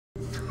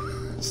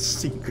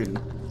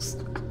Synchronous.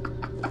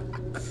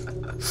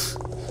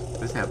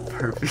 This have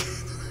perfect.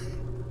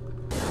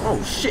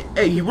 Oh shit!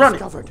 Hey, he running.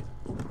 Covered.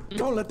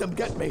 Don't let them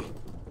get me.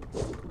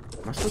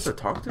 Am I supposed to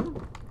talk to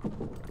him?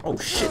 Oh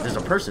shit! There's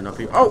a person up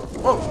here. Oh,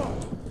 oh.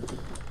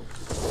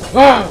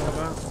 Ah!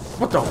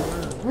 What the?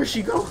 Where'd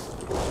she go?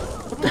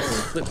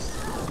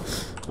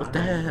 What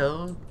the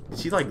hell? Did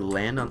she like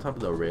land on top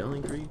of the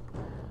railing tree?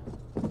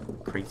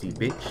 Crazy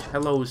bitch.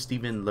 Hello,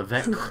 Stephen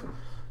Levesque.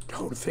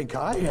 Don't think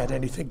I had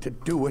anything to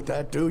do with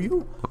that, do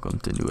you? Welcome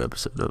to a new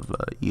episode of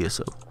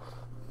ESO.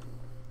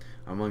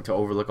 I'm willing to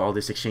overlook all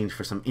this exchange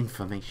for some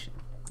information.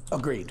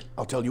 Agreed.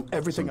 I'll tell you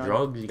everything Some I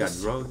drugs? You got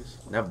drugs?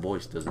 That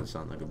voice doesn't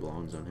sound like it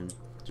belongs on him.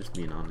 Just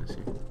being honest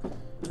here.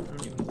 I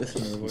don't even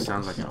listen to the He voice.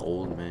 sounds like an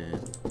old man.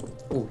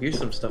 Oh, here's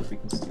some stuff we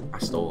can steal. I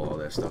stole all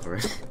that stuff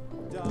already.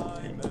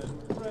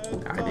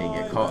 I didn't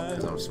get caught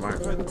because I'm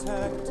smart. Can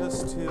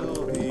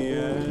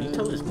you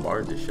tell this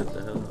bard to shut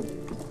the hell up?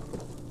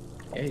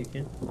 Yeah, you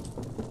can.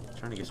 I'm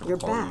trying to get some You're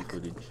quality back.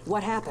 footage.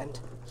 What happened?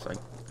 It's like,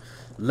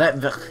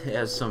 Letvech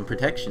has some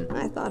protection.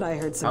 I thought I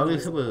heard some How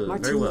noise. is it? Very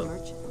Martini, well.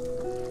 aren't you?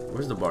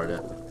 Where's the bard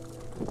at?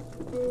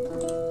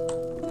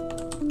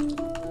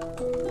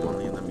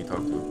 Only let me talk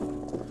to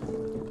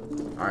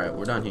him. Alright,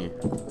 we're done here.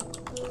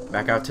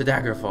 Back out to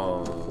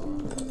Daggerfall.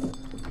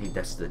 Hey,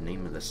 that's the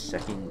name of the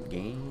second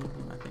game,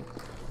 I think.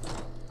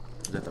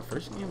 Is that the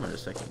first game or the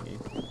second game?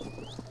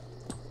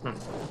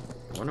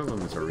 One of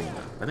them is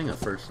Arena. I think the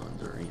first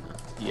one's Arena.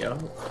 Yeah.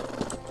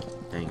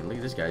 Dang, look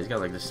at this guy. He's got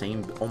like the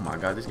same. Oh my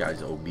god, this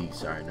guy's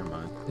obese. Alright, never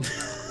mind.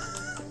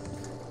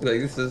 Like,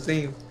 this is the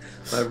same.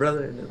 My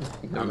brother.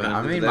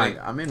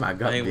 I made my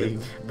gut big,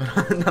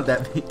 but not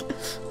that big.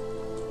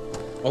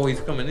 Oh,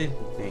 he's coming in.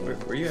 Dang.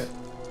 Where you at?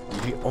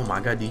 Oh my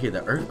god, do you hear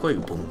the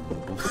earthquake? Boom,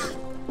 boom, boom.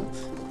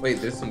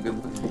 Wait, there's some good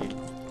loot here.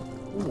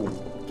 Ooh.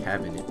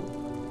 Cabinet.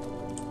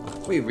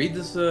 Wait, read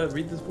this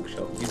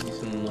bookshelf. Gives you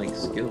some like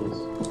skills.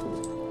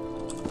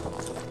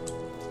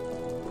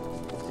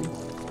 See?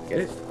 Get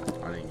it?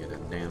 I didn't get a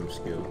damn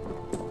skill.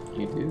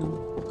 You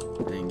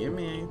do. Didn't give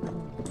me anything.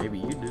 Maybe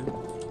you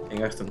do. I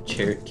got some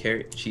carrot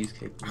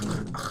cheesecake.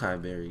 High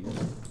berries.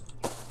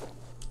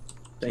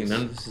 Dang,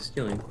 none of this is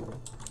stealing.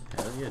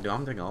 Hell yeah, dude,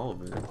 I'm taking all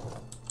of it.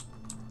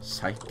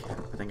 Psych.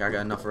 I think I got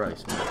enough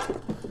rice, man.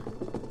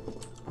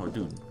 Oh,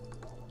 dude.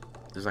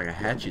 There's like a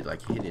hatchet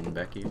like hidden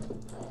back here.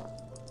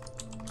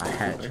 A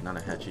hatch, not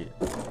a hatchet.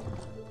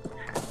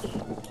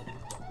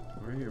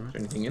 Where are you, Is man?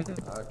 there anything in there?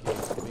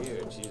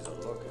 She's a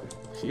looker.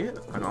 See it?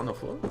 Like on the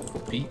floor?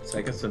 Beats.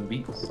 I got some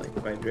beats. Like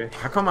by Dre.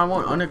 How come I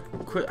won't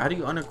unequip? How do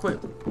you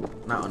unequip?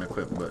 Not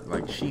unequip, but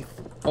like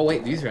sheath. Oh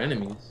wait, these are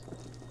enemies.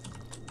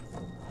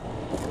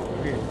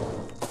 Weird.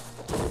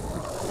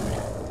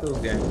 Kill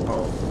this guy.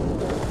 Oh.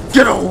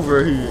 Get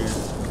over here!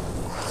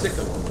 Sick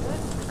him.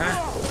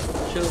 Ah.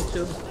 Chill.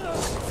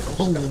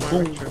 Boom, Don't scuff my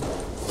boom. retro.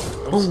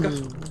 Don't Boom.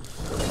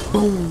 scuff.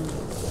 Boom!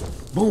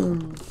 Boom!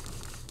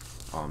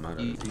 Oh, I'm out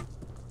Easy.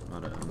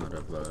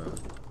 of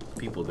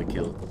people to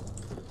kill.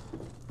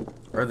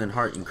 Earthen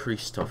Heart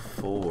increased to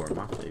 4,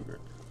 my favorite.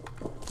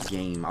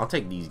 Game. I'll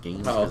take these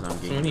games because I'm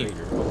game someone here.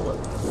 raider. What?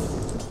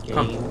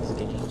 Games.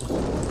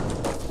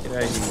 Get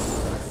out of here.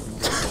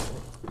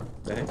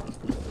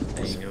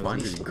 It's Dang, fun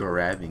just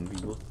grabbing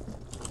people.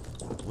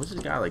 What's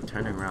this guy like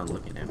turning around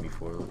looking at me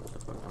for? What the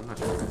fuck? I'm not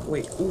sure.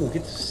 Wait, ooh,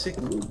 get the sick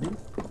loot, dude.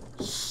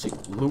 Sick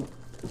loot.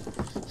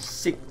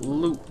 Sick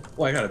loot.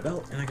 Oh, I got a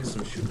belt and I got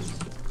some shoes.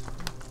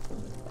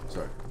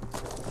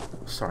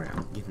 Sorry,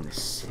 I'm getting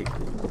this sick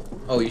loot.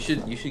 Oh, you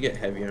should get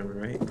heavy armor,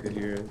 right? Because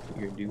you're a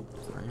dude.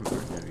 I am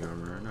wearing heavy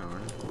armor right now,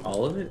 right?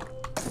 All of it?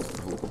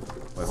 Oh,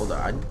 wait, hold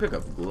on. I didn't pick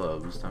up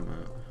gloves. Time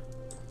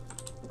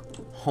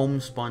out.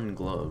 Homespun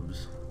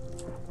gloves.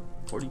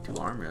 42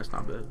 armor. That's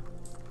not bad.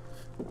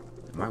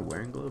 Am I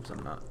wearing gloves?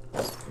 I'm not.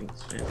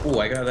 Thanks, man. Oh,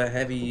 I got a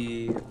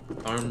heavy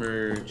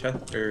armor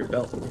chest or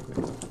belt.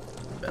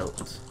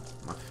 Belts.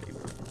 My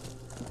favorite.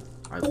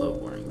 I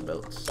love wearing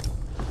belts.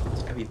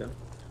 It's heavy though.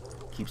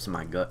 Keeps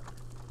my gut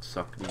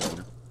sucked in, you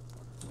know.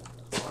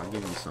 I'll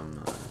give you some.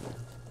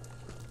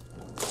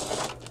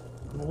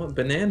 What,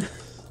 banana?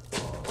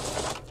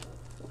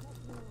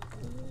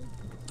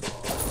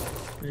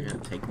 You're gonna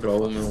take Throw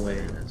them away.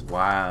 bananas.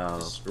 Wow.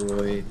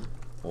 Destroyed.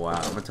 Wow.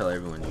 I'm gonna tell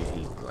everyone you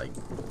eat like.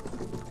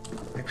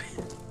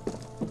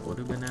 What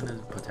do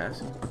bananas?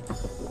 Potassium?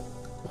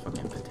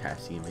 Fucking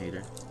potassium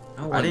hater.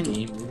 I didn't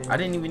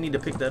even need to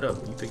pick that up.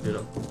 You picked it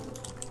up.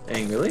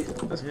 Dang, really?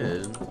 That's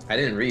Yeah. cool. I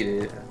didn't read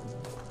it.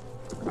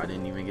 I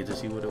didn't even get to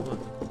see what it was.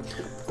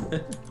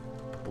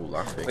 Oh,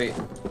 lockpick. Wait.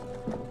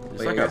 It's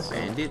wait, like I a guess-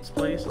 bandit's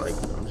place. Like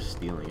I'm just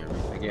stealing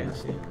everything. I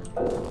guess. You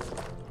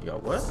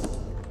got what?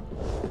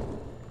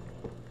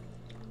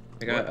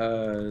 I got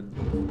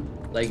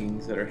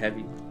leggings that are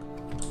heavy.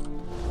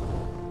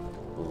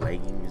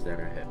 Leggings that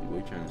are heavy. What are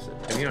you trying to say?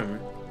 Heavy armor.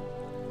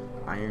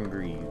 Iron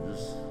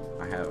greaves.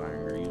 I have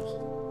iron greaves.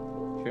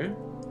 Sure.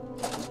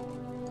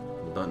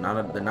 They're not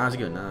as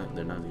good. No,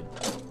 they're not good.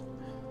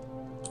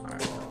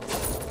 Alright.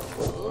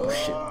 Oh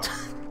shit.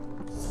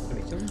 What are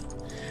you doing?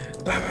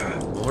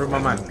 What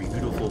about my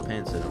beautiful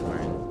pants that I'm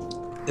wearing?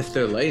 If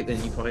they're light,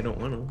 then you probably don't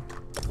want them.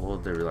 Well,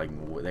 they're like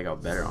they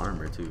got better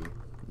armor too.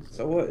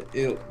 So what?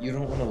 You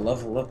don't want to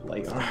level up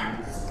light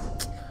armor.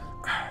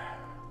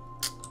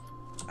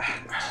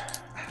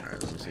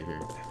 Alright, let me see here.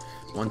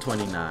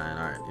 129.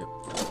 Alright, yep.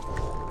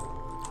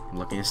 I'm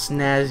looking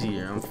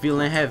snazzier. I'm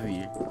feeling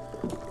heavier.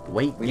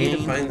 Weight We need to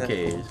gain. find Who that-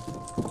 cares?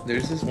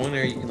 There's this one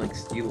where you can like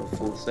steal a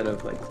full set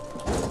of like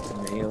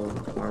mail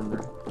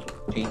armor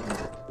jeans.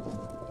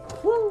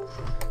 Woo!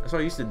 That's what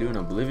I used to do in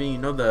Oblivion. You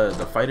know the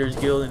Fighters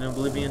Guild in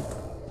Oblivion?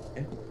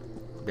 Yeah.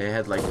 They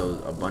had like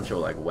a bunch of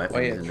like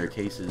weapons yeah, in their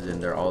cases,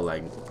 and they're all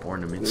like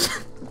ornaments.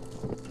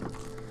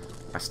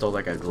 I stole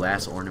like a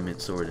glass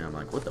ornament sword, and I'm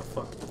like, what the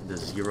fuck? Does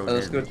 0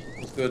 Let's go. damage.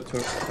 Let's go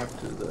talk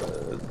to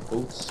the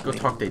boats. Let's go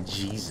talk to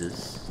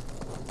Jesus.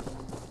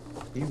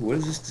 Ew, what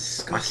is this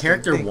My disgusting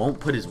character thing? won't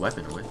put his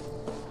weapon away.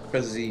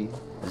 Press Z.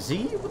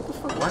 Z? What the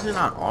fuck? Why is it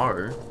not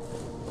R?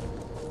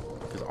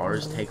 Because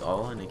R's take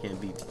all, and it can't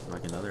be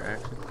like another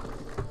action.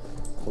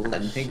 Hold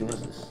on, take one.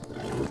 Jesus.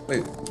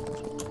 Wait,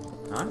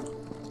 Huh?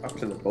 talk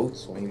to the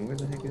boatswain. Where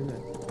the heck is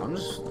that?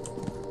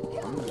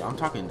 I'm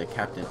talking to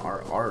Captain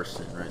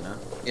Arson right now.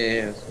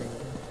 Yeah, that's right.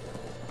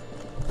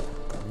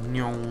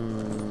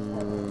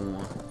 No.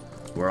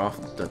 We're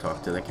off to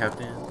talk to the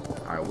captain.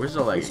 Alright, where's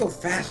the like? You're so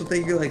fast with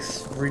that. You're like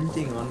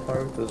sprinting on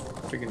par with those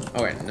freaking.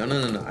 Oh wait, no.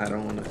 I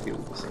don't want to deal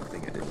with the same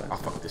thing I did I'll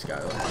last. fuck this guy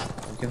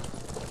up. Okay.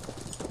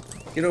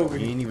 Get over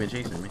He here. ain't even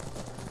chasing me.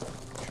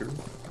 Sure.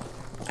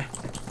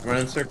 Run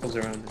in circles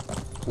around him.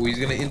 Oh, he's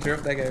gonna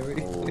interrupt that guy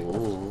already.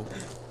 Oh.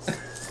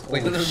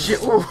 Wait, no. Shit.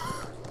 Oh.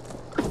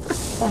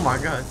 Oh my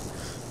god.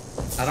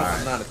 I'm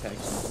Alright. not attacking.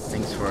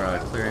 Thanks for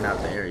clearing out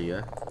the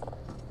area.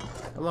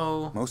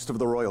 Hello. Most of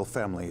the royal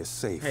family is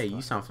safe. Hey,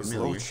 you sound His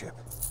familiar. lordship.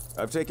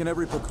 I've taken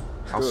every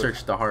I'll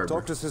search the harbor.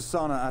 Talk to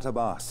Sasana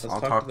Atabas. I'll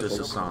talk to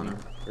Sasana.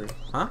 first.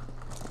 Huh?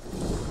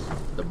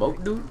 The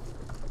boat dude?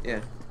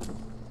 Yeah.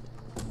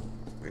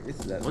 Where is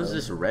that? What is though?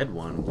 this red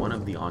one? One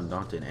of the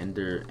Undaunted.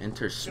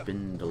 Enter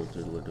Spindle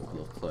to the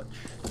clutch.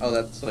 Oh,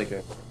 that's like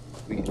a.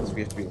 We have to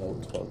be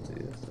level 12 to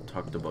do this.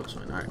 Talk to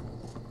boatswain. Alright.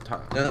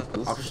 No, let's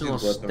just Optional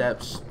do both of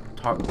them. steps.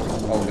 Talk to.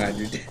 Oh god,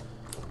 you did.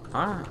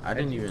 Huh? I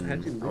didn't even.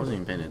 how'd you I lose? wasn't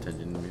even paying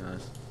attention to be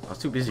honest. I was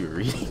too busy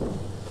reading.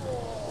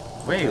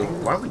 Wait,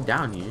 why are we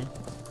down here?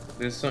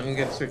 There's something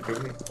get searched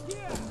over here.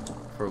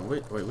 For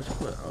which? Wait, which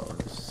one? Oh,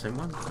 it's the same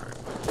one. Alright.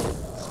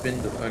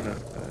 Spindle. Oh no.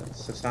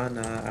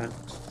 Sasana.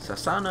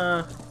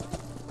 Sasana.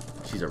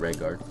 She's a red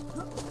guard.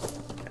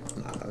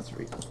 Nah, that's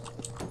Rico.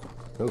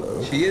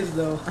 Hello. She is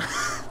though.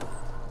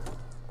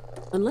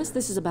 Unless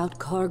this is about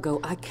cargo,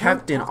 I can't.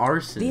 Captain talk.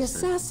 Arson. The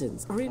said-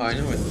 assassins are in. Oh, I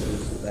know what this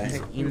is. The He's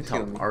heck? Someone just heal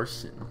into me.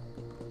 arson.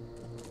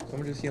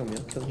 Someone just heal me.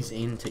 I'll kill him. He's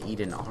into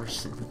eating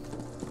arson.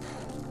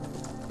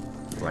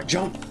 Like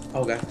Jump!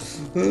 Oh god.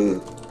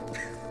 That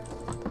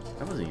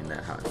wasn't even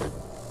that hot.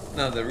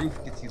 No, the roof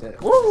gets you that.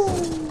 Woo!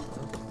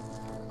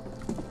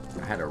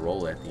 I had a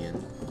roll at the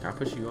end. Can I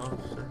push you off,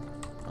 sir?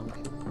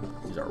 Okay.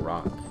 He's a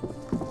rock.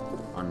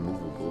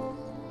 Unmovable.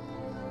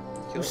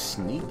 Kill Who's her.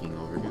 sneaking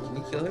over Can here?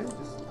 you kill her?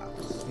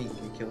 Just sneak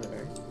and kill her,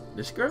 right?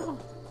 This girl?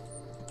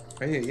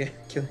 Right here, yeah.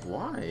 Kill her.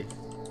 Why?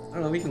 I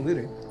don't know, we can loot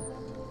her.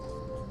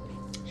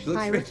 She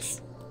looks rich.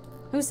 Pirates.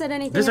 Who said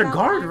anything? There's a about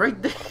guard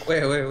pirates? right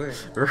there. Where?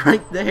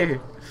 Right there.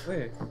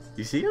 Where?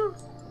 You see him?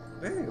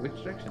 Where?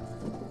 Which direction?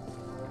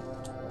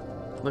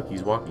 Look,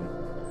 he's walking.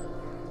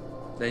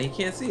 Then he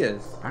can't see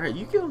us. Alright,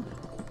 you kill him.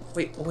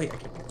 Wait, I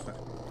can pick it up.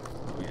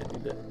 Oh, yeah, do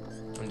that.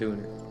 I'm doing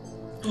it.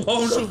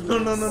 Oh no.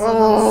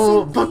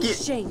 Oh, Simply bucket!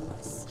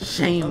 Shameless.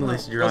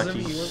 Shameless, Oh, no, wasn't Jirachi.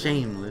 me, wasn't me.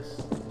 Shameless.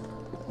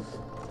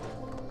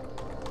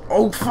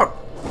 Oh, fuck!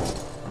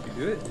 Did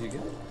you do it? Did you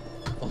get it?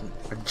 Oh,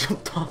 I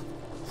jumped off.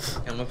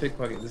 I'm gonna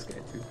pickpocket this guy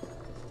too.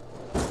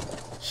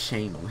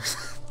 Shameless.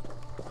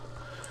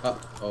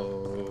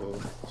 Uh-oh.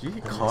 Did you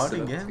get I caught messed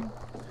it up. again?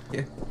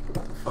 Yeah.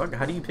 Fuck,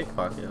 how do you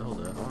pickpocket?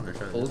 Hold up, I wanna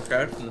try Hold that.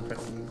 crouch and then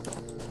press E.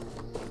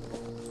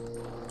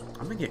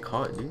 I'm gonna get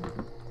caught, dude.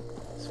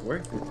 It's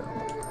worth it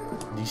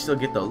though. Do you still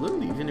get the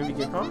loot even if you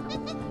get caught?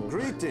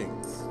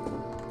 Greetings.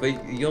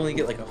 But you only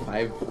get like a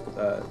 5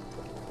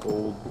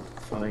 gold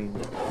fine.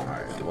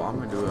 Alright, well I'm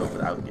gonna do it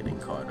without getting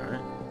caught,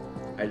 alright?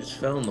 I just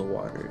fell in the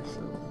water,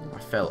 so. I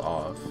fell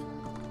off.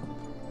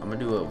 I'm gonna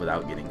do it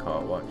without getting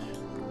caught, watch.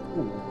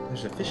 Ooh,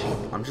 there's a fishing.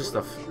 I'm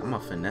a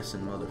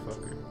finessing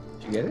motherfucker.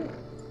 Did you get it?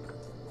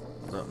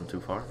 Hold up, I'm too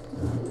far.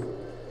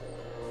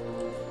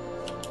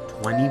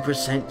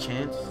 20%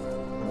 chance?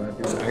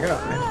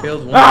 I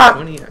failed one Ah! that's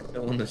 20, I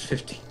failed one that's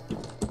 50.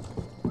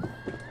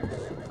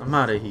 I'm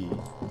out of here.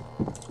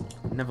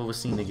 Never was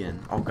seen again.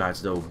 Oh god,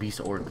 it's the obese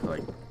orc,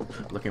 like,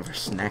 looking for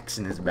snacks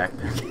in his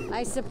backpack.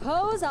 I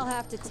suppose I'll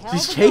have to tell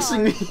She's the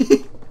chasing guard.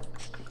 me!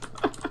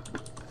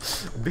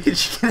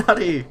 Bitch, get out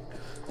of here!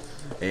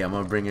 Hey, I'm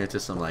gonna bring her to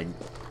some, like,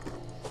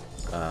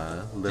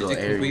 little Did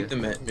you area. complete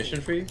the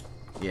mission for you?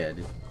 Yeah,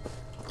 dude.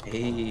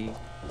 Hey.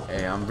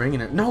 Hey, I'm bringing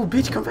her. No,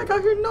 bitch, come back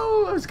out here.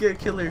 No, I was gonna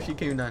kill her if she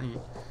came down here.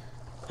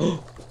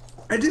 Oh,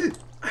 I did it!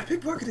 I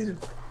pickpocketed him!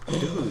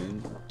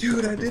 Dude,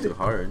 Dude, I it's did too it!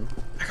 hard.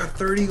 I got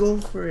 30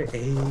 gold for it.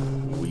 Hey.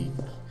 Weak.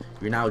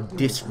 You're now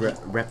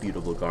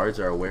disreputable. Guards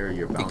are aware of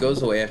your bounty. It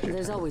goes away after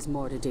There's 10. always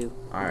more to do.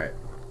 Alright,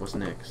 what's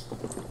next?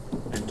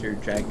 Enter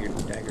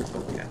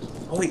Daggerfall Castle.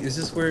 Oh wait, is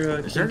this where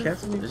Is King there,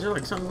 Castle is? is there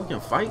like something we can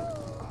fight?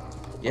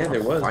 Yeah, I there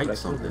wanna was. Fight but I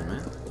something,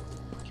 man.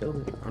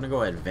 killed it. I'm gonna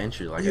go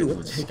adventure like I Ew, did what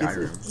with the heck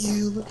is Skyrim. this?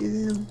 Ew, look at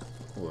him.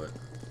 What?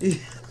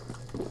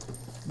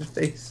 The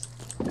face.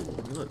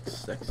 You look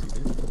sexy,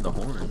 dude. The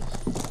horns.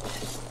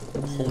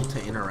 Hold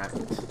to interact.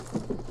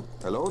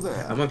 Hello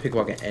there. I'm gonna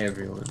pickpocket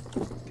everyone.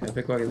 Can I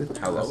pickpocket this?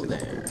 Hello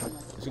there.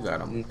 What you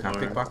got him? Can I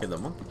pickpocket the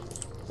monkey?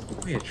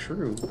 Oh yeah,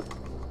 true.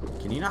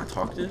 Can you not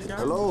talk to this guy?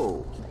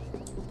 Hello.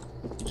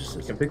 He just I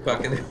says, can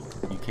pickpocket it.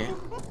 you can't?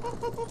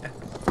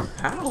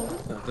 How?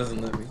 No, it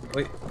doesn't let me.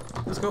 Wait.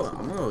 Let's go.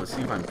 I'm gonna go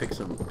see if I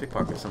can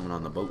pickpocket someone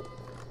on the boat.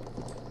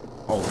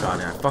 Oh god,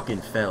 and I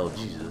fucking fell.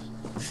 Jesus.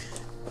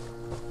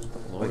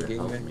 Lord, What game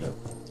help you me. at?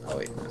 Oh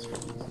wait, that's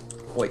really easy.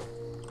 Wait.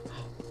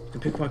 I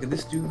can pickpocket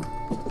this dude.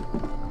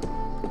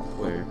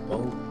 Where?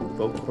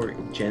 Boatport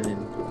Jenin.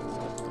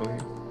 Over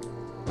here.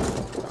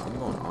 I'm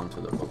going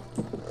onto the boat.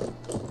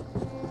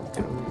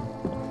 Get over here.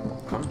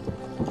 Come.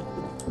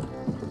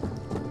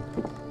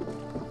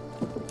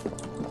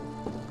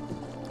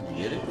 Did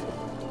you get it?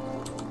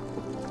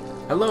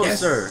 Hello, Yes!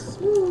 sir.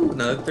 Woo,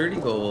 another 30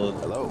 gold.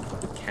 Hello.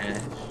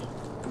 Cash.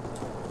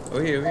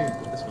 Over here, over here.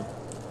 This one.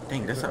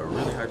 Dang, that's a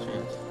really high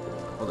chance.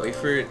 Hold Wait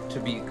up. for it to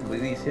be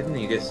completely hidden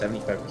and you get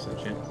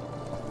 75% chance.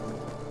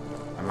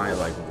 Am I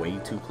like way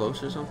too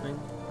close or something?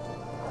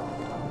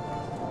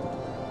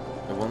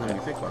 It won't let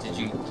me pickpocket. Did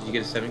you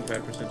get a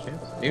 75%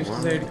 chance? Maybe it's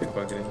because I already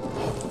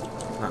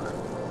pickpocketed. Not that.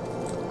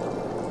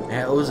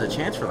 Yeah, it was a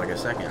chance for like a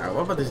second. Alright,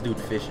 what about this dude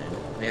fishing?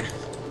 Yeah.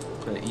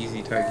 An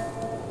easy target.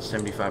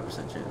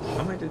 75% chance. How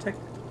am I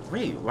detected?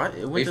 Wait, what?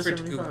 It Wait went for to it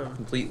to go 75.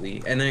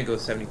 completely, and then it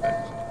goes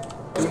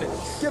 75%. Doing it.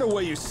 Get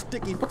away, you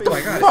sticky What finger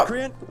the fuck?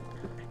 miscreant.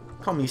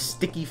 Call me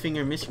sticky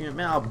finger miscreant.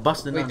 Man, I'll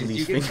bust it Wait, out did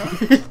these you get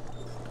fingers.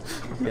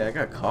 Yeah, I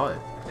got caught.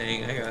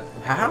 Dang, I got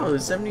How? It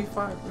was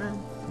 75,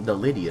 man. The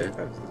Lydia. 75%.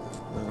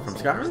 No, From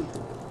it's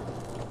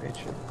Skyrim? Right,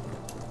 sure.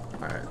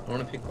 Alright. I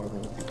want to pickpocket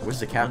more people. Where's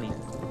the captain?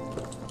 Money.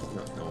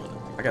 No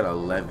one. I got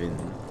 11.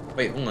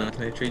 Wait, hold on.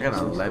 Can I I trade you got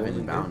some 11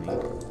 stolen bounty.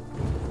 goods?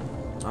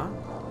 Huh?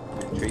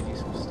 Can I trade you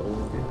some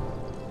stolen goods?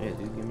 Yeah,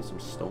 dude, give me some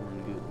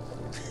stolen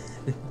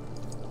goods.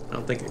 I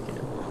don't think I can.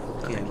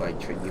 You can't like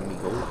give me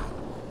gold.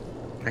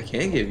 I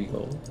can give you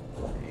gold.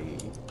 Hey,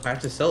 I have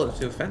to sell it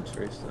to a fence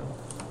first, though.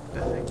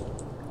 that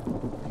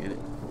thing. Get it.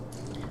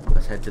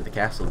 Let's head to the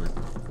castle then.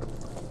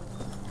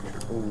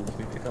 Oh, can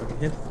we pick up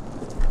him?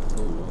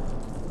 Ooh.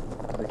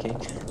 The king.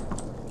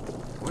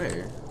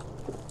 Where?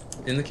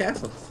 In the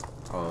castle.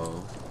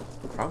 Oh,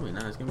 probably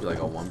not. It's gonna be like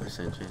a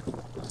 1% chance.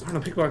 I don't know,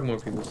 pickpocket more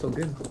people. It's so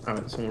good.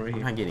 Alright, someone right I'm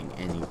here. not getting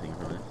anything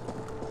from it.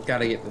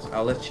 Gotta get this.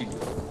 I'll let you do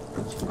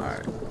it.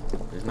 Alright.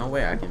 There's no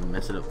way I can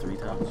mess it up 3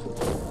 times.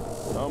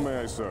 How may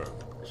I serve?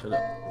 Shut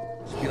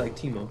up. Just be like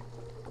Timo.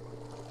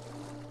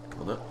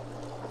 Hold up.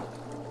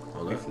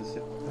 Hold Wait up. for the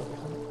zip.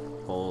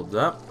 Hold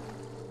up.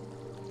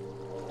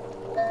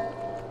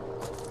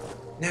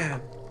 Nah.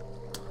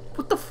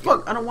 What the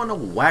fuck? I don't want a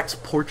wax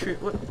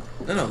portrait. What?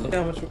 No, look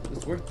how much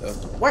it's worth,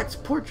 though. Wax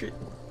portrait.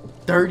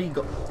 30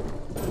 gold.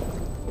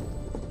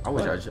 I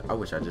wish What? I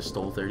wish I just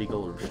stole 30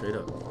 gold straight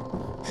up.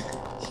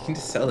 You can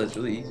just sell it. It's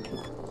really easy.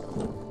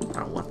 I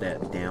don't want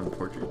that damn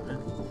portrait,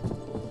 man.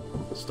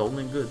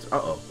 Stolen goods.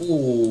 Uh-oh.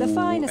 Ooh, The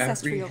fine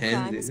assessed for your crime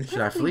apprehended. is Should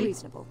I perfectly flee?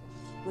 reasonable.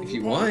 Will If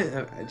you pay?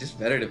 want, I just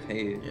better to pay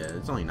it. Yeah,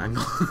 it's only 9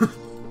 gold.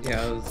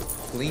 Yeah, I was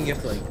fleeing. You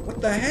have to like, what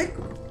the heck?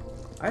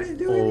 I didn't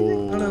do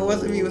anything. Oh no, it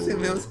wasn't me. It was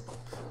him. It was.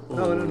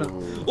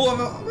 No.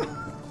 Oh,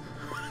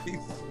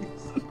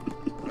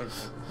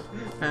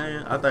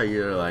 Man, I thought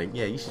you were like,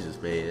 yeah, you should just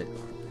pay it.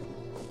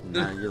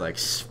 Now you're like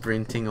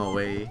sprinting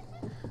away.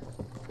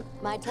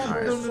 My temper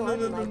Alright. is short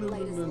and my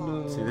blade is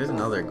long. See, there's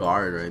another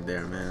guard right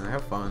there, man.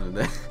 Have fun with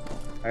that.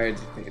 I already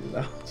figured it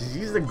out. Just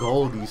use the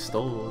gold you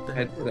stole. What the I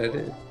heck?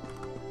 did.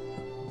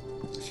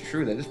 It's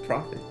true. That is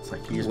profit. It's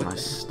like, here's What my the-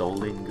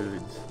 stolen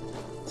goods.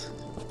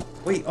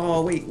 Wait.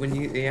 When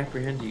they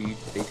apprehend you,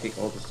 they take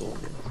all the stolen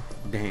goods.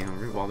 Damn,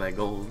 rip all that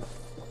gold.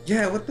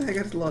 Yeah. What the heck?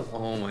 I just lost.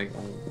 Oh my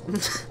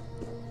god.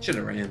 Should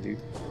have ran, dude.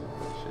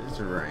 Shit just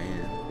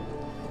ran.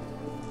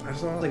 I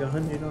just lost like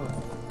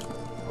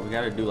 $100. We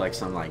gotta do like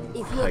some like If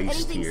you have heist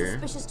anything here.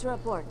 suspicious to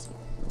report,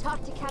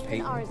 talk to Captain Hey.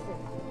 Arson.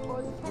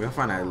 Or We're gonna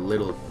find a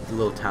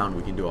little town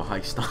we can do a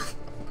heist on.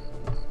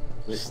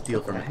 Just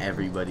steal from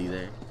everybody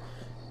there.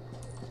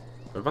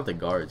 What about the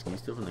guards? Can you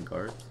steal from the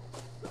guards?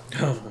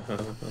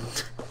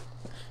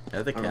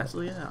 At the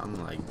castle, yeah? I'm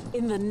like,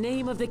 In the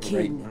name of the Right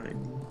king.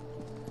 behind me.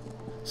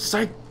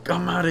 psych,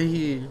 I'm out of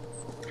here.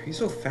 Are you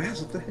so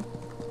fast? What the heck?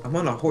 I'm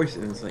on a horse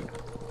and it's like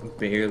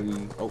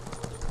barely. Oh,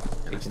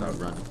 and I stopped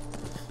running.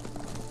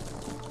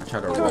 I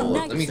tried to Oh, roll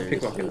up Let the me stairs.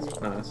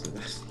 pickpocket. No, that's the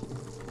best.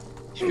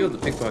 You should be able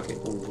to pickpocket.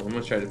 Ooh, I'm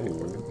gonna try to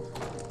pickpocket.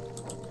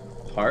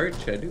 Hard?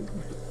 Should I do?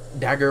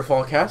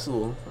 Daggerfall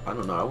Castle. I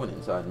don't know. I went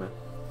inside, man.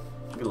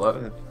 Good luck.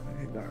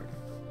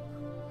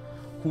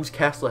 whose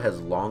castle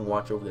has long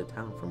watch over the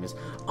town from his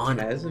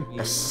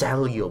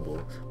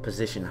unassailable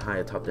position high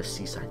atop the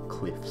seaside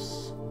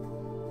cliffs.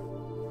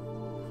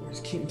 Where's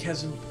King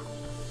Casimir?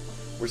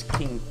 Where's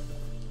King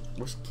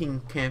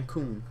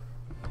Cancun?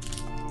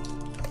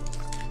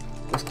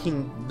 Where's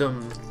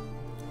Kingdom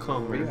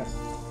Come? Where you at?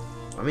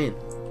 I'm in.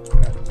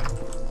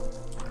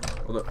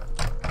 Hold up.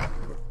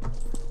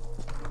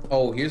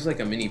 Oh, here's like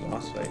a mini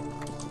boss fight.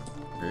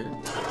 Really?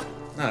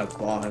 Not a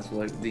boss, but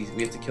like these.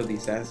 We have to kill the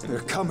assassin. They're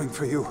coming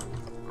for you.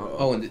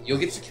 Oh, and you'll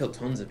get to kill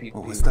tons of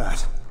people. What was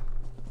that?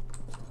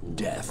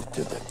 Death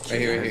to the Right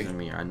here, right I here.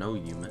 mean, I know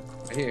you, man.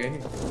 Right here, right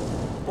here.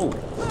 Oh.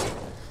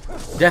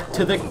 Death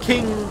to the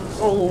king!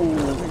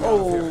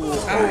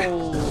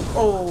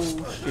 Oh,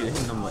 shit,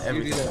 hitting them with You do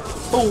everything.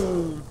 that.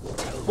 Boom,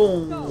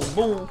 boom,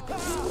 boom,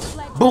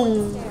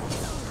 boom.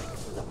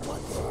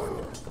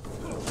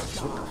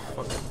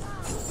 What the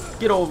fuck?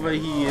 Get over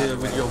here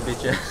with your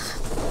bitch ass.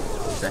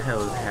 What the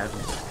hell is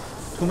happening?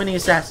 Too many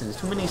assassins,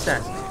 too many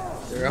assassins.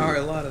 There are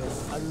a lot of them.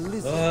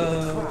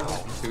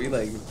 Should we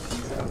like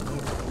peace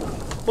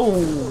out?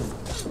 Boom.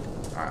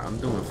 Alright, I'm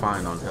doing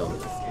fine on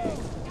health.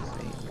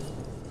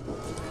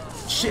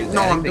 Shit,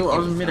 no, I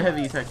was mid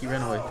heavy attack, he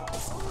ran away.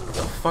 What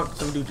the fuck?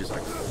 Some dude just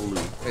like flew.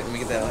 Wait, let me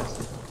get that last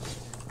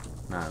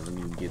one. Nah, let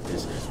me get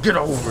this. Get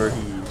over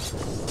here.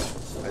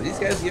 Are these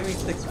guys giving me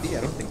 6B?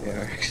 I don't think they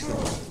are actually.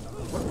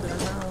 What the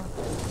hell?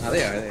 Oh,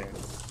 they are, they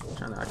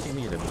are. I came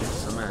here to beat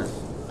some ass.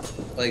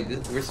 Like,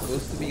 we're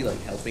supposed to be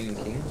like helping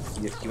the king.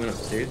 He went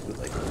upstairs, but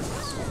like.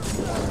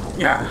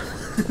 Yeah.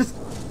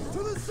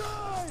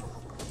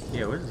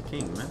 Yeah, where's the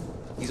king, man?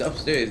 He's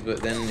upstairs,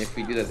 but then if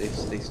we do that, they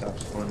stop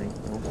spawning.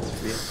 Oh,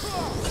 that's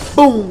weird.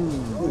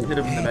 Boom! Hit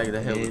him in the back of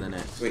the head with an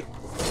axe. Wait.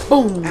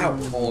 Boom! Ow!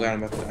 Oh god,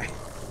 I'm about to die.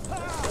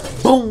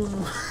 Boom!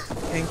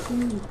 Thank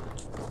you.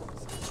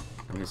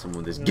 Let me hit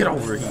someone with this. Get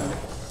over here.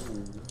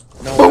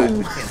 No, Boom!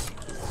 we can't.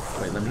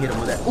 Wait, let me hit him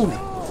with that. Ooh!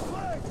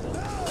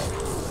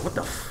 What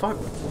the fuck?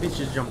 Bitch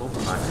just jump over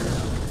my head.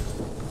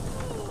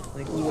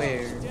 Like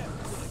where?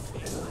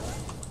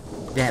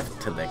 Death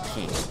to the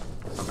king.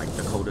 I'm like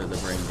Dakota the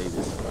Brain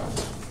Davis.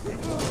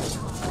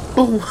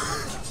 Boom!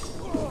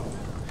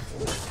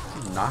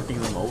 Knocking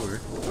them over.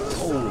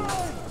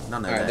 Oh!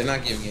 None of Alright, that. they're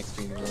not giving me XP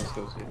anymore. Let's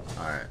go to it.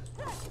 Alright.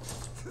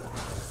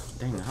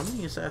 Dang, how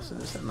many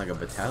assassins? It's sounding like a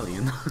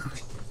battalion.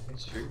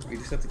 That's true. We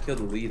just have to kill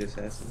the lead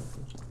assassin.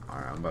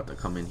 Alright, I'm about to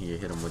come in here,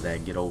 hit him with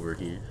that. Get over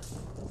here.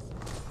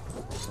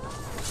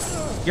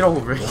 Get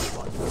over here.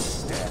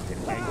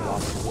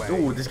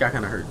 Oh, this guy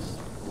kind of hurts.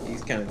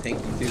 He's kind of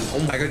tanky too. Oh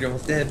my god, you're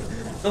almost dead.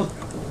 Oh,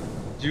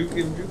 juke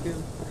him, juke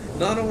him.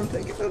 No, I don't want to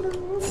take it. No, no,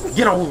 no, no.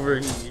 Get over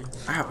here.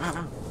 Ow,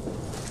 ow,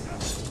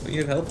 ow. You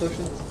have health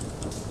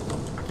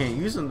potions? I can't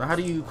use them. How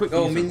do you quick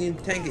Oh, use them? minion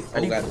tank it. How Oh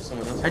do you- god, there's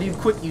someone else. How do you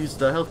quick use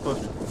the health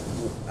potion?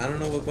 I don't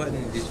know what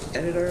button. Did you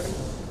get it already?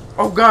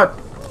 Oh god!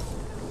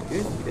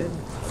 Good, you did.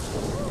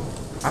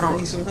 I I don't.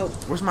 need some help.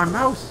 Where's my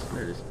mouse?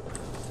 There it is.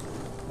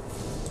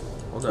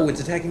 Hold up. Oh,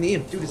 it's attacking the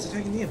imp. Dude, it's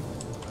attacking the imp.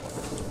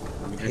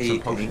 Let me drink Hey,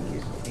 some tank potions.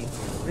 it, tank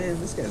it. Man,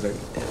 this guy's already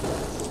dead.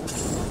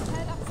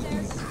 Head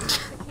upstairs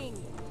to the king.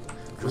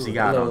 What's he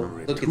got Hello. on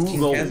him? Look, it's 2 King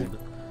gold. Casimir.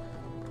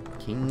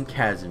 King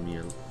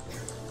Casimir.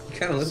 He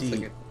kind of looks See,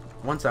 like it.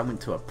 once I went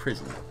to a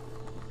prison.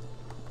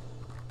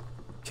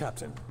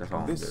 Captain, That's all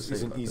I'm this gonna say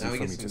isn't about easy that. Now we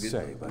for get me some to good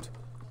say, ones.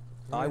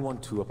 but I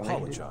want to Find it.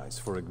 apologize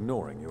for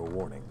ignoring your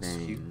warnings.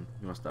 Dang, you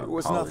must have It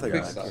was nothing.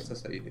 Big apologized. sauce,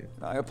 that's how you do.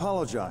 I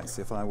apologize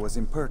if I was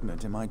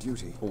impertinent in my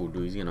duty. Oh,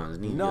 dude, he's getting on his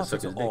knees. Not Suck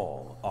at his dick.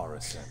 all,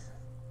 Arisen.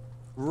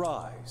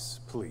 Rise,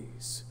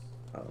 please.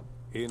 Oh.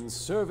 In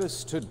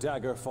service to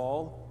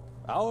Daggerfall,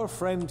 our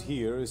friend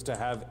here is to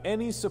have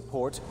any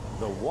support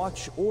the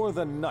Watch or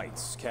the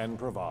Knights can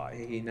provide.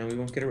 Hey, now we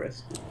won't get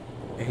arrested.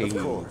 Hey, Of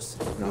course.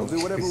 No, We'll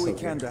do whatever it's we so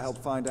can to weird. help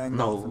find Angolf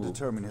No. and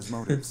determine his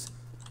motives.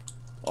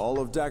 All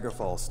of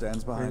Daggerfall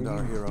stands behind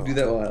our hero. You do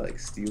that while I like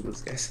steal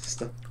this guy's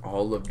stuff.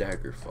 all of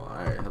Daggerfall.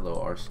 Alright, hello,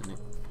 Arsenic.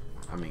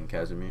 I mean,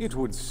 Casimir. It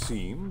would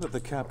seem that the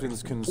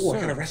captain's Oh, I concern got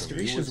a for me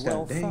restoration was stat.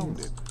 well Dang.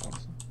 founded.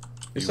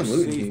 There's You some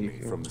loot in saved here. me if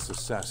you from want. this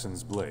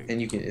assassin's blade,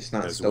 And you can, it's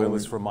not as stolen. well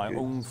as for my Good.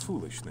 own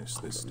foolishness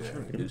this day.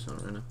 Trying to do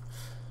something right now.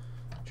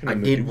 Trying I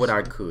to did move what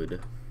I this.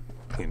 could.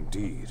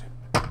 Indeed.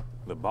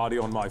 The body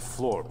on my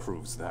floor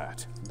proves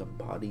that. The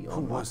body Who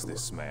on my was floor.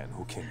 this man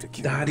who came to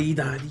kill Daddy, me?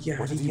 daddy, daddy,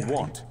 What did he daddy.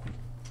 want?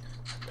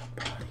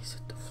 The bodies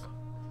at the floor.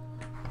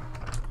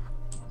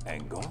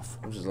 Angolf?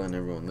 I'm just letting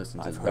everyone listen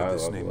to I've the heard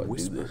this dialogue name while I do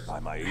whispered this. by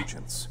my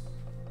agents.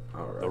 The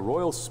Alright.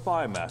 royal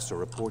spy master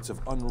reports of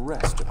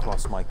unrest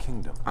across my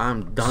kingdom.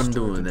 I'm done Stirred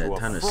doing into that. a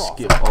Time to froth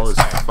skip all this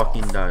Angolf.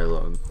 fucking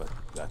dialogue. But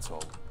that's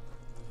all.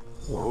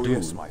 Oh,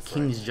 yes, dude, my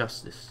friend. King's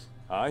Justice.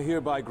 I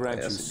hereby grant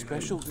Yeah, you that's a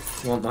good special.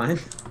 You want mine?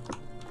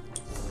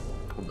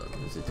 Hold up,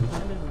 is it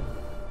two-handed?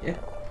 Yeah.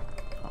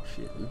 Oh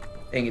shit, dude.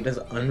 Dang, it does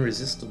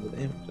unresistible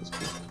damage. That's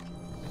cool.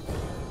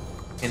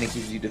 And it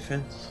gives you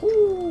defense.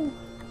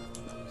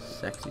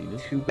 Sexy, dude.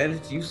 Too bad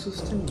it's useless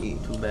to me.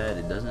 Too bad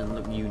it doesn't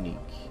look unique.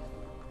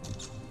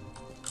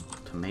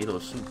 Tomato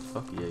soup,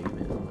 fuck yeah, you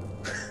man.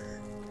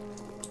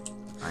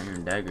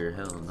 Iron dagger,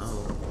 hell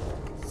no.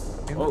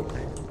 Oh,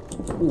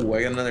 Ooh,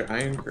 I got another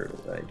iron girdle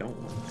that I don't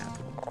want to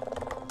happen.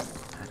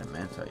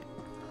 Adamantite.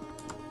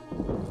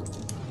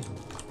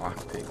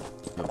 Lockpick.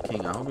 Yo,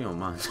 King, I hope you don't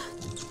mind.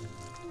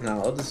 No,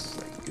 I'll just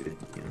like good,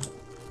 you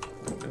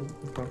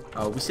know.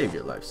 Oh, we saved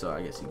your life, so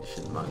I guess you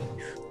shouldn't mind.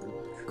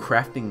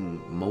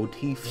 Crafting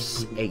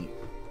motifs 8.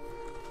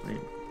 Right.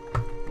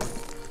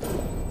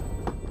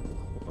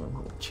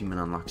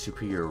 Achievement unlocked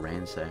superior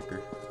ransacker.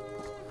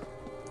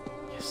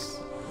 Yes.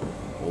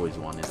 Always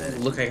wanted that.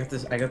 Look, I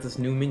got this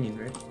new minion,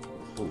 right?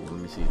 Oh, let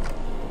me see.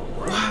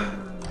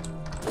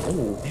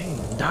 Oh,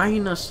 dang.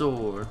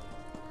 Dinosaur.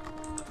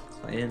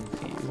 Plan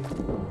for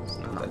you. It's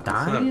not that-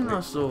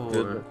 Dinosaur. it's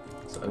not good,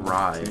 it's ugly.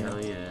 Right,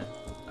 hell yeah.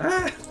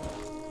 Ah!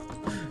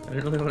 I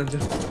didn't really want to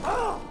jump.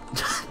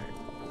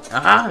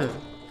 Ah!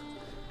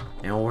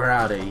 And we're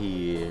out of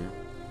here.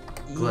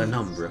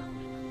 Glenumbra.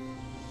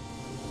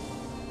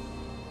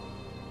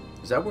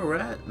 Is that where we're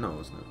at? No,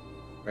 it's not.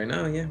 Right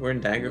now, yeah, we're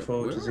in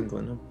Daggerfall, which is in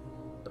Glenumbra.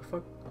 The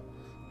fuck?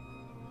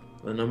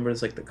 Glenumbra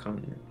is like the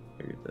continent,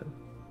 or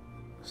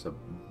It's a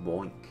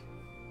boink.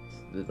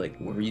 the like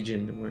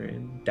region we're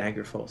in.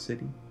 Daggerfall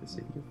City, the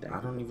city of Daggerfall.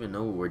 I don't even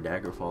know where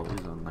Daggerfall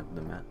is on like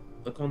the map.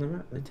 Look on the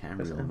map. The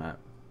Tamriel map.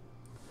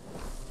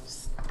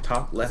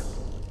 Top left.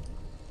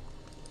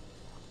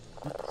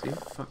 What the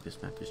fuck? This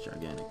map is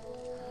gigantic.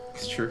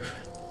 It's true.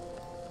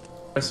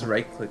 Press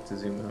right click to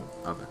zoom out.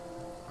 Okay.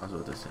 I was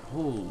about to say.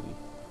 Holy.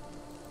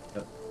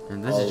 Yep.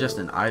 And this is just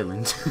an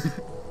island.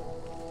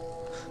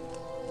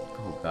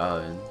 Oh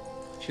god.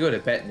 You go to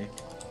Petnik.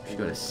 We should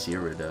go to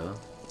Cyrodiil.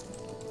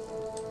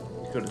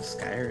 You go to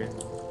Skyrim.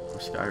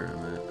 Where's Skyrim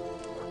at?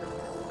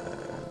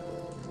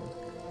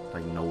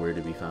 Like nowhere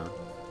to be found.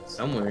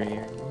 Somewhere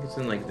here. I think it's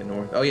in like the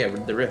north. Oh yeah,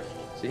 the Rift.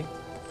 See?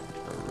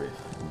 The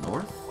Rift.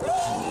 North?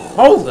 It's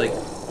Oh! like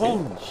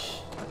Holy sh!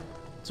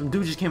 Some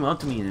dude just came up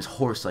to me and his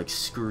horse like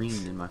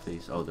screamed in my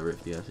face. Oh, the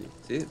Rift, yeah, I see.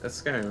 see,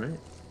 that's Skyrim, right?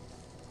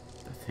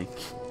 I think.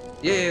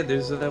 Yeah,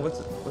 there's what's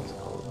it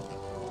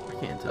called? I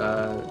can't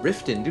tell.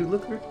 Riften, dude,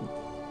 look Riften.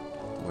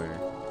 Where?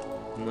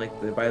 In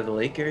like by the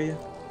lake area.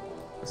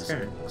 That's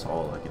Skyrim. It's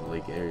all like in the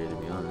lake area to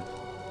be honest.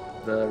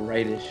 The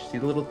rightish. See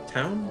the little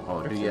town?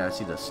 Oh, dude, yeah, I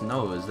see the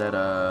snow. Is that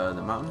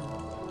the mountain?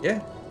 Yeah.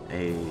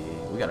 Hey,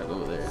 we gotta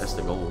go there. That's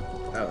the goal.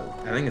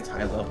 I think it's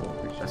high level. I'm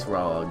pretty sure. That's where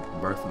I'll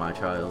birth my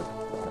child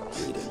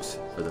Greetings.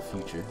 for the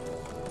future.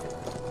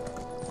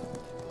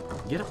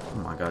 Get up! Oh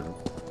my god.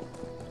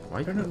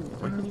 Why can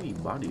you be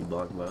body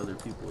blocked by other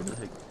people? What the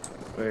heck?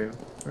 Where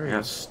I are you?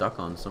 got stuck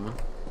on someone.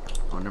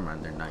 Oh, never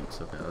mind. They're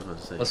knights. Okay, I was about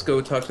to say. Let's go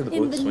talk to the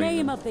In boat the swing.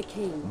 name of the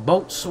king.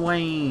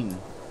 Boatswain.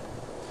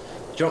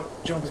 Jump.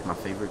 That's my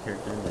favorite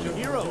character. In the game.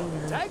 Hero of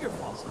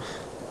Daggerfall.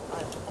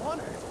 I'm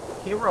honored.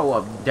 Hero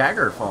of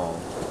Daggerfall.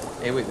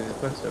 Hey, wait, there's a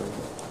quest over here.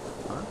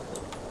 Huh?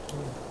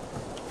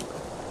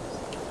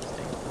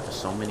 There's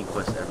so many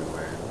quests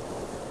everywhere.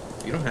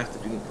 You don't have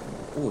to do.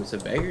 Oh, it's a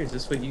beggar. Is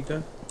this what you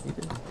got? You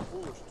did.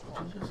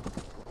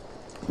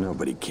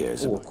 Nobody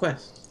cares Oh, a about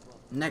quest.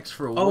 Next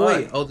for Oh what?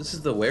 wait. Oh, this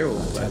is the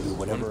werewolf quest. you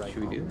whatever I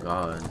Should we do? that?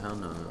 God, hell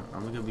no. Are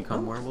we gonna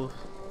become werewolves?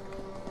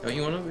 Don't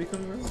you want to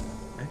become a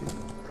werewolf? I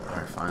do.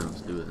 Alright, fine,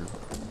 let's do it then.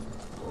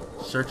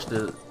 Search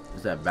the...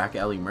 Is that back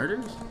alley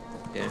murders?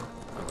 Yeah.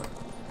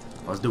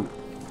 Let's do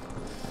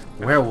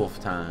it. Werewolf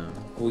time.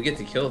 Well, we get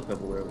to kill a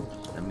couple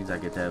werewolves. That means I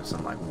get to have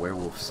some like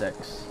werewolf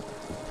sex.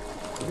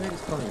 You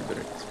guys calling me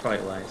bitter? It's probably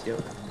lies. Yep.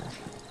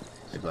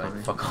 She'd be like,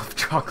 fuck off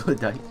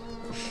troglodyte.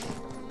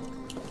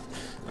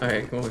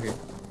 Alright, come over here.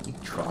 You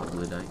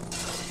troglodyte.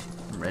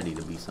 I'm ready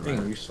to be Dang,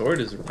 somebody. your sword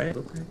is red.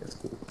 Okay, that's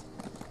cool.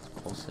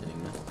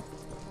 Pulsating, man.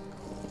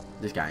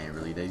 This guy ain't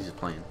really dead, he's just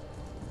playing.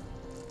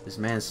 This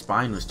man's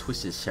spine was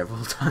twisted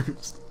several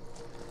times.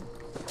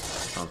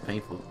 Sounds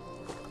painful.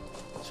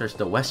 Search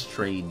the West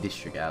Trade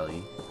District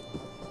Alley.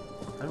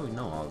 How do we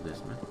know all of this,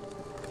 man?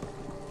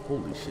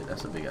 Holy shit,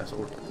 that's a big ass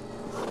orc.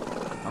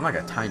 I'm like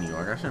a tiny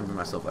orc. I should remember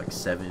myself like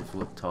 7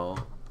 foot tall.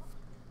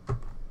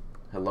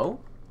 Hello?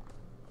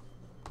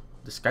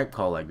 The Skype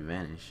call like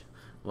vanished.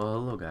 Well,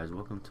 hello guys.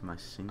 Welcome to my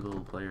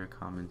single player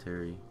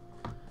commentary.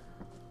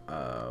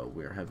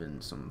 We're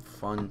having some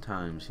fun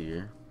times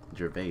here.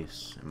 Gervais.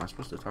 Am I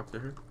supposed to talk to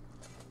her?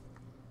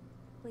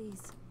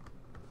 Please.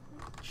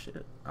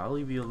 Shit. I'll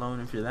leave you alone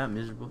if you're that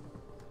miserable.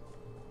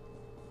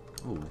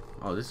 Ooh.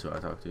 Oh, this is who I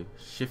talk to.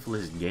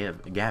 Shiftless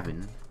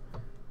Gavin.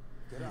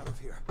 Get out of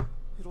here.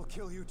 It'll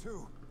kill you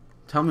too.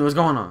 Tell me what's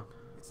going on.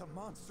 It's a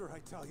monster, I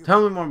tell you.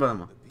 Tell me more about him.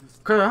 The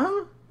beast. Huh?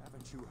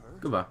 Haven't you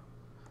heard? Goodbye.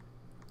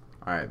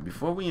 Alright,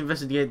 before we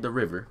investigate the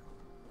river,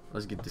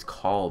 let's get this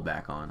call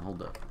back on.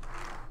 Hold up.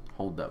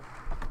 Hold up.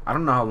 I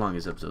don't know how long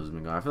this episode's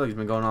been going. I feel like it's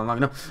been going on long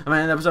enough. I'm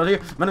gonna end the episode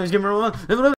here. My name is Gamer.